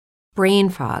brain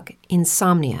fog,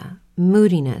 insomnia,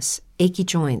 moodiness, achy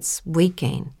joints, weight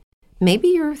gain. Maybe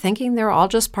you're thinking they're all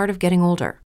just part of getting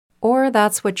older, or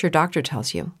that's what your doctor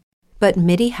tells you. But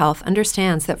MIDI Health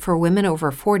understands that for women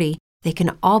over 40, they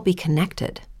can all be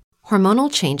connected. Hormonal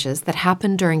changes that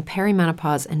happen during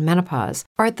perimenopause and menopause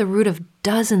are at the root of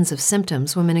dozens of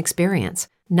symptoms women experience,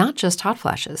 not just hot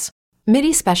flashes.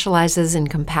 MIDI specializes in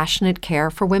compassionate care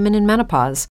for women in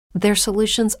menopause. Their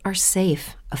solutions are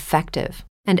safe, effective,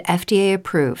 and FDA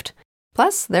approved.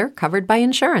 Plus, they're covered by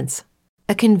insurance.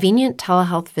 A convenient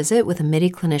telehealth visit with a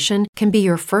MIDI clinician can be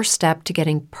your first step to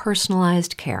getting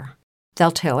personalized care.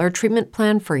 They'll tailor a treatment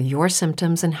plan for your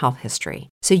symptoms and health history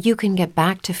so you can get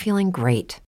back to feeling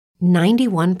great.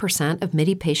 91% of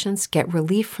MIDI patients get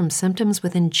relief from symptoms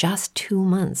within just 2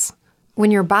 months.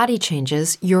 When your body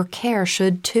changes, your care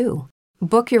should too.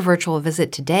 Book your virtual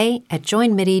visit today at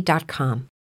joinmidi.com.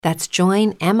 That's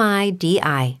joinmidi.com.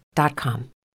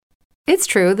 It's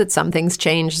true that some things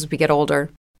change as we get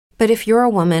older. But if you're a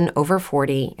woman over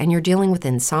 40 and you're dealing with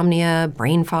insomnia,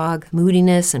 brain fog,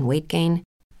 moodiness, and weight gain,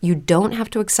 you don't have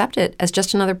to accept it as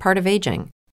just another part of aging.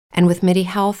 And with MIDI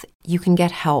Health, you can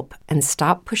get help and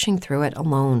stop pushing through it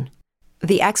alone.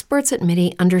 The experts at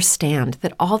MIDI understand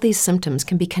that all these symptoms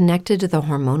can be connected to the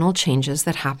hormonal changes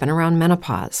that happen around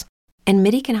menopause, and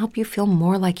MIDI can help you feel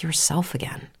more like yourself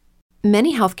again.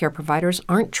 Many healthcare providers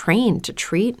aren't trained to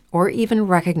treat or even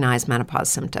recognize menopause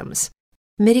symptoms.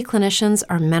 MIDI clinicians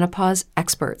are menopause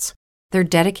experts. They're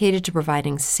dedicated to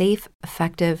providing safe,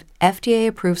 effective,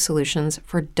 FDA-approved solutions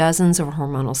for dozens of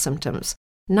hormonal symptoms,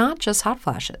 not just hot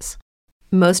flashes.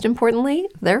 Most importantly,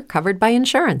 they're covered by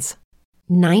insurance.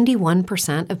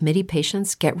 91% of MIDI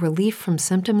patients get relief from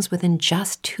symptoms within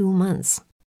just 2 months.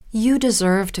 You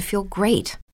deserve to feel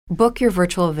great. Book your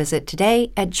virtual visit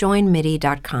today at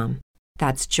joinmidi.com.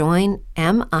 That's joinmidi.com.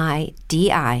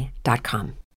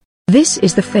 This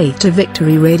is the Faith to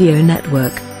Victory Radio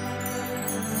Network.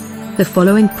 The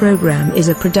following program is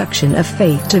a production of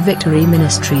Faith to Victory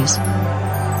Ministries.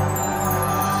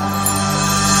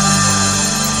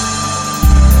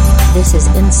 This is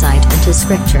Insight into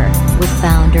Scripture with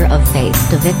founder of Faith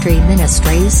to Victory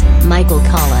Ministries, Michael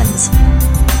Collins.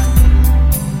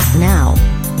 Now,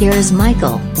 here's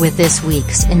Michael with this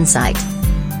week's Insight.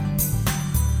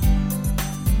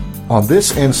 On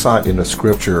this Insight into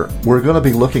Scripture, we're going to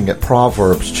be looking at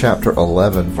Proverbs chapter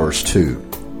 11, verse 2,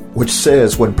 which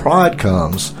says, "When pride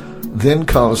comes, then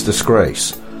comes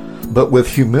disgrace, but with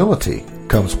humility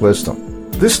comes wisdom."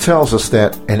 This tells us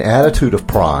that an attitude of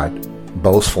pride,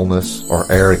 boastfulness, or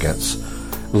arrogance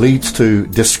leads to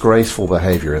disgraceful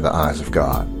behavior in the eyes of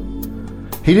God.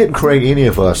 He didn't create any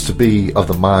of us to be of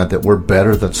the mind that we're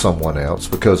better than someone else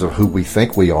because of who we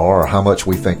think we are or how much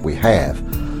we think we have.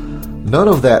 None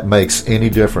of that makes any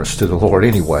difference to the Lord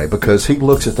anyway, because He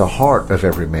looks at the heart of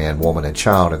every man, woman, and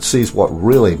child and sees what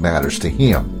really matters to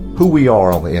Him, who we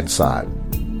are on the inside.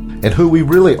 And who we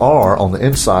really are on the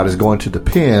inside is going to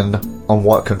depend on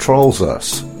what controls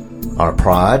us, our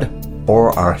pride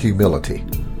or our humility.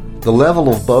 The level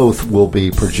of both will be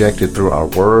projected through our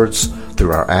words,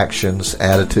 through our actions,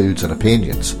 attitudes, and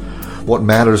opinions. What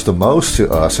matters the most to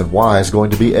us and why is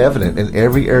going to be evident in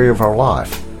every area of our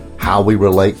life. How we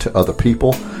relate to other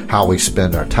people, how we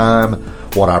spend our time,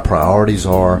 what our priorities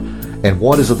are, and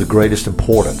what is of the greatest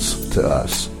importance to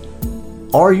us.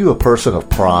 Are you a person of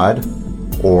pride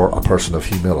or a person of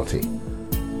humility?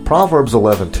 Proverbs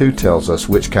 11:2 tells us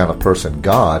which kind of person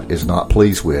God is not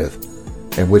pleased with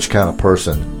and which kind of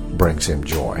person brings Him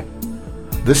joy.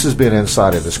 This has been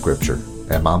Insight into Scripture,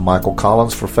 and I'm Michael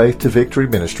Collins for Faith to Victory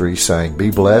Ministry saying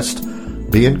be blessed,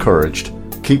 be encouraged,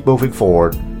 keep moving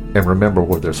forward, and remember,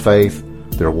 where there's faith,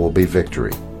 there will be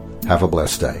victory. Have a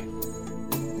blessed day.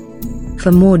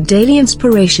 For more daily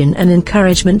inspiration and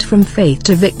encouragement from Faith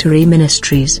to Victory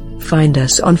Ministries, find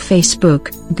us on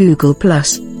Facebook, Google+,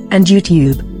 and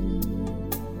YouTube.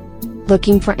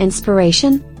 Looking for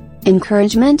inspiration?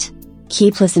 Encouragement?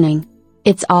 Keep listening.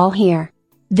 It's all here.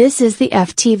 This is the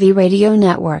FTV Radio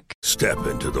Network. Step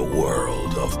into the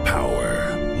world of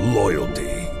power, loyalty,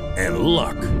 and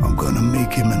luck. I'm gonna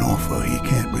make him an offer he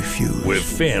can't refuse. With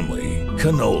family,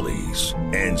 cannolis,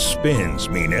 and spins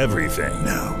mean everything.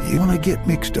 Now, you wanna get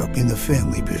mixed up in the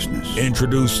family business.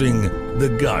 Introducing The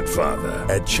Godfather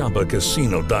at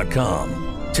ChumbaCasino.com.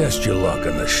 Test your luck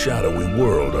in the shadowy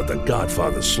world of The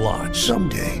Godfather slot.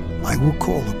 Someday, I will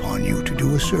call upon you to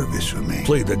do a service for me.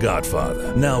 Play The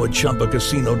Godfather, now at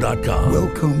ChumbaCasino.com.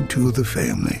 Welcome to the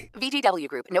family. VGW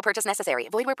Group. No purchase necessary.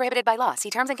 Void where prohibited by law. See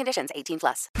terms and conditions.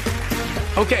 18+.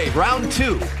 Okay, round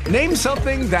two. Name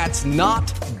something that's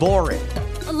not boring.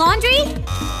 A laundry?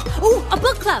 Ooh, a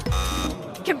book club.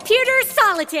 computer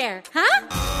solitaire, huh?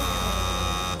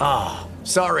 Ah, oh,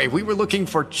 sorry, we were looking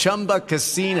for Chumba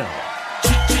Casino.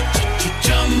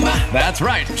 That's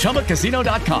right,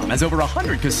 ChumbaCasino.com has over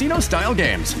 100 casino-style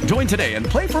games. Join today and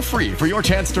play for free for your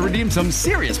chance to redeem some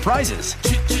serious prizes.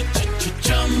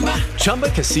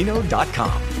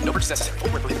 ChumbaCasino.com. No purchase necessary.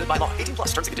 Void where prohibited by law. 18+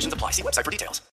 terms and conditions apply. See website for details.